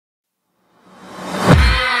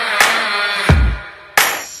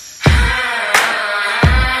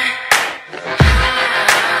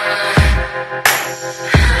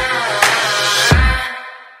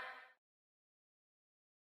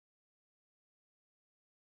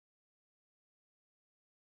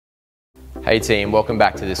Hey team, welcome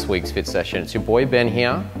back to this week's Fit Session. It's your boy Ben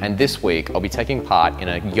here, and this week I'll be taking part in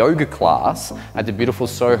a yoga class at the beautiful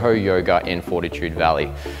SoHo Yoga in Fortitude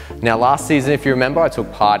Valley. Now last season, if you remember, I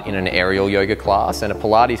took part in an aerial yoga class and a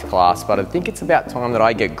Pilates class, but I think it's about time that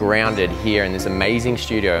I get grounded here in this amazing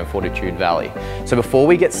studio in Fortitude Valley. So before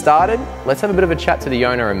we get started, let's have a bit of a chat to the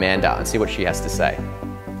owner, Amanda, and see what she has to say.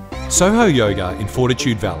 SoHo Yoga in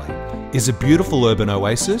Fortitude Valley is a beautiful urban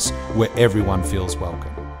oasis where everyone feels welcome.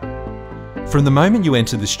 From the moment you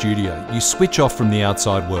enter the studio, you switch off from the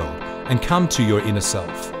outside world and come to your inner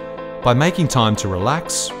self by making time to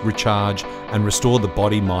relax, recharge, and restore the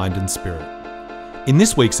body, mind, and spirit. In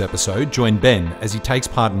this week's episode, join Ben as he takes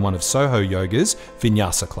part in one of SoHo Yoga's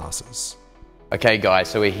Vinyasa classes. Okay guys,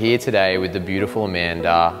 so we're here today with the beautiful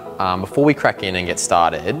Amanda. Before we crack in and get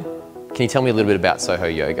started, can you tell me a little bit about SoHo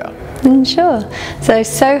Yoga? Sure. So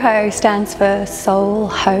SoHo stands for Soul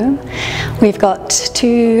Home. We've got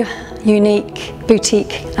two unique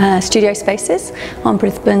boutique studio spaces on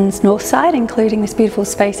Brisbane's north side, including this beautiful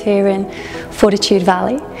space here in Fortitude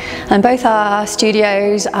Valley. And both our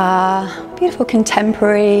studios are beautiful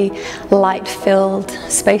contemporary light-filled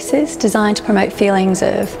spaces designed to promote feelings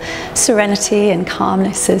of serenity and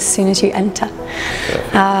calmness as soon as you enter.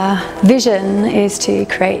 Our vision is to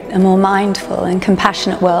create a more mindful and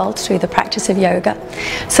compassionate world through the practice of yoga.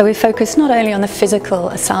 So we focus not only on the physical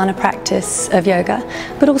asana practice of yoga,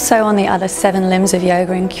 but also on the other 7 limbs of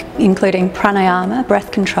yoga, including pranayama,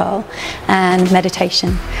 breath control, and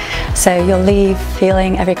meditation. So you'll leave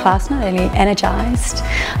feeling every class not only energized,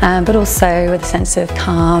 but also with a sense of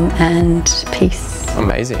calm and peace.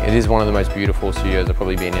 Amazing. It is one of the most beautiful studios I've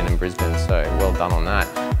probably been in Brisbane, so well done on that.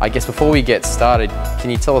 I guess before we get started, can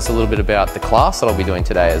you tell us a little bit about the class that I'll be doing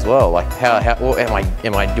today as well? Like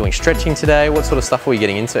am I doing stretching today? What sort of stuff are we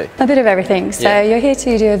getting into? A bit of everything. So you're here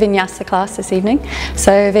to do a Vinyasa class this evening.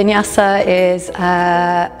 So Vinyasa is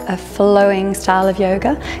a flowing style of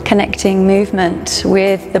yoga, connecting movement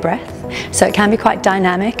with the breath. So it can be quite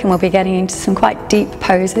dynamic, and we'll be getting into some quite deep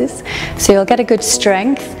poses. So you'll get a good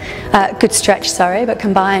stretch, but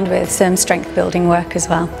combined with some strength building work as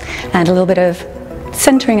well. And a little bit of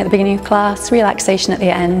centering at the beginning of class, relaxation at the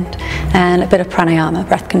end, and a bit of pranayama,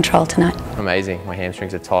 breath control tonight. Amazing. My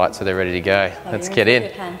hamstrings are tight, so they're ready to go. Let's get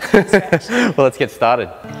in. Well, let's get started.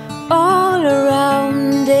 All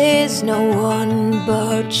around there's no one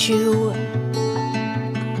but you.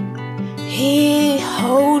 Here,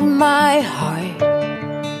 hold my heart.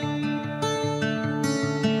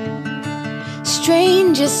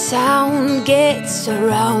 Stranger sound gets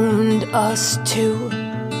around us too.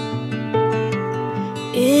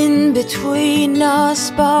 In between our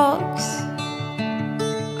sparks,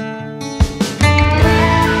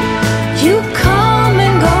 you come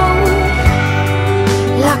and go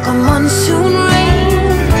like a monsoon rain.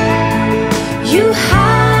 You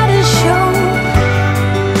hide and show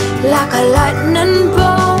like a lightning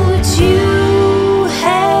bolt. You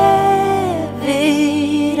have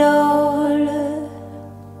it all.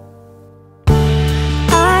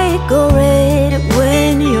 I go red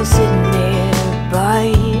when you're sitting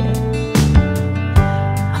nearby.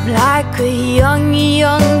 I'm like a young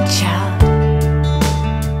child.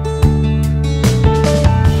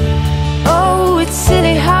 Oh, it's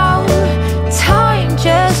silly how time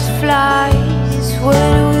just flies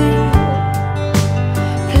when we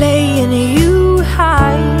play and you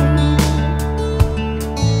hide.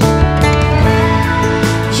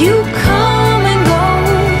 You come and go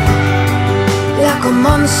like a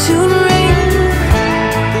monsoon rain.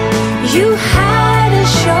 You hide and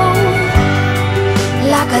show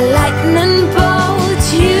like a lightning bolt.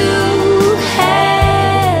 You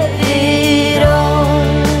have it all.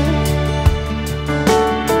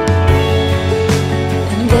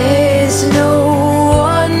 And there's no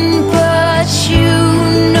one but you.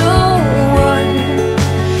 No one.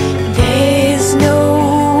 There's no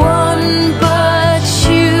one but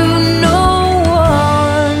you. No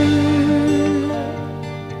one.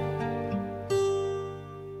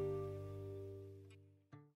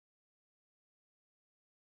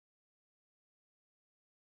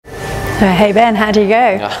 Hey Ben, how do you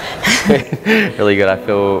go? Really good. I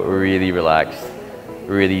feel really relaxed,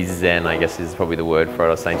 really zen, I guess is probably the word for it.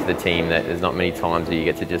 I was saying to the team that there's not many times that you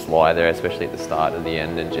get to just lie there, especially at the start or the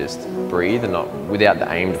end, and just breathe, and not without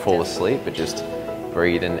the aim to fall asleep, but just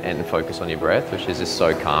breathe and focus on your breath, which is just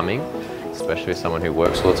so calming. especially with someone who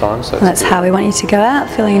works all the time. So That's how we want you to go out,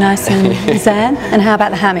 feeling nice and zen. And how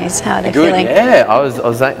about the hammies? How are they good, feeling? yeah. I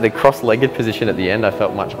was at the cross-legged position at the end. I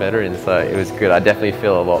felt much better, and so it was good. I definitely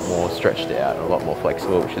feel a lot more stretched out, a lot more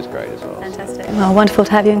flexible, which is great as well. Fantastic. Well, wonderful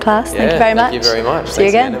to have you in class. Thank you very much. Thank you very much. See you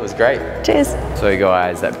again. It was great. Cheers. So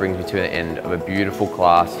guys, that brings me to the end of a beautiful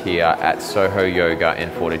class here at SoHo Yoga in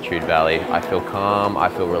Fortitude Valley. I feel calm, I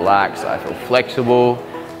feel relaxed, I feel flexible.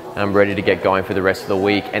 I'm ready to get going for the rest of the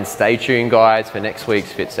week, and stay tuned guys for next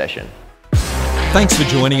week's fit session. Thanks for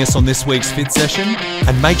joining us on this week's Fit Session,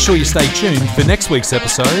 and make sure you stay tuned for next week's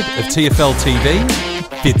episode of TFL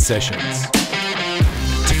TV Fit Sessions.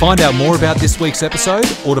 To find out more about this week's episode,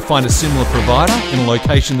 or to find a similar provider in a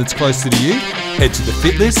location that's closer to you, head to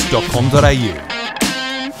thefitlist.com.au.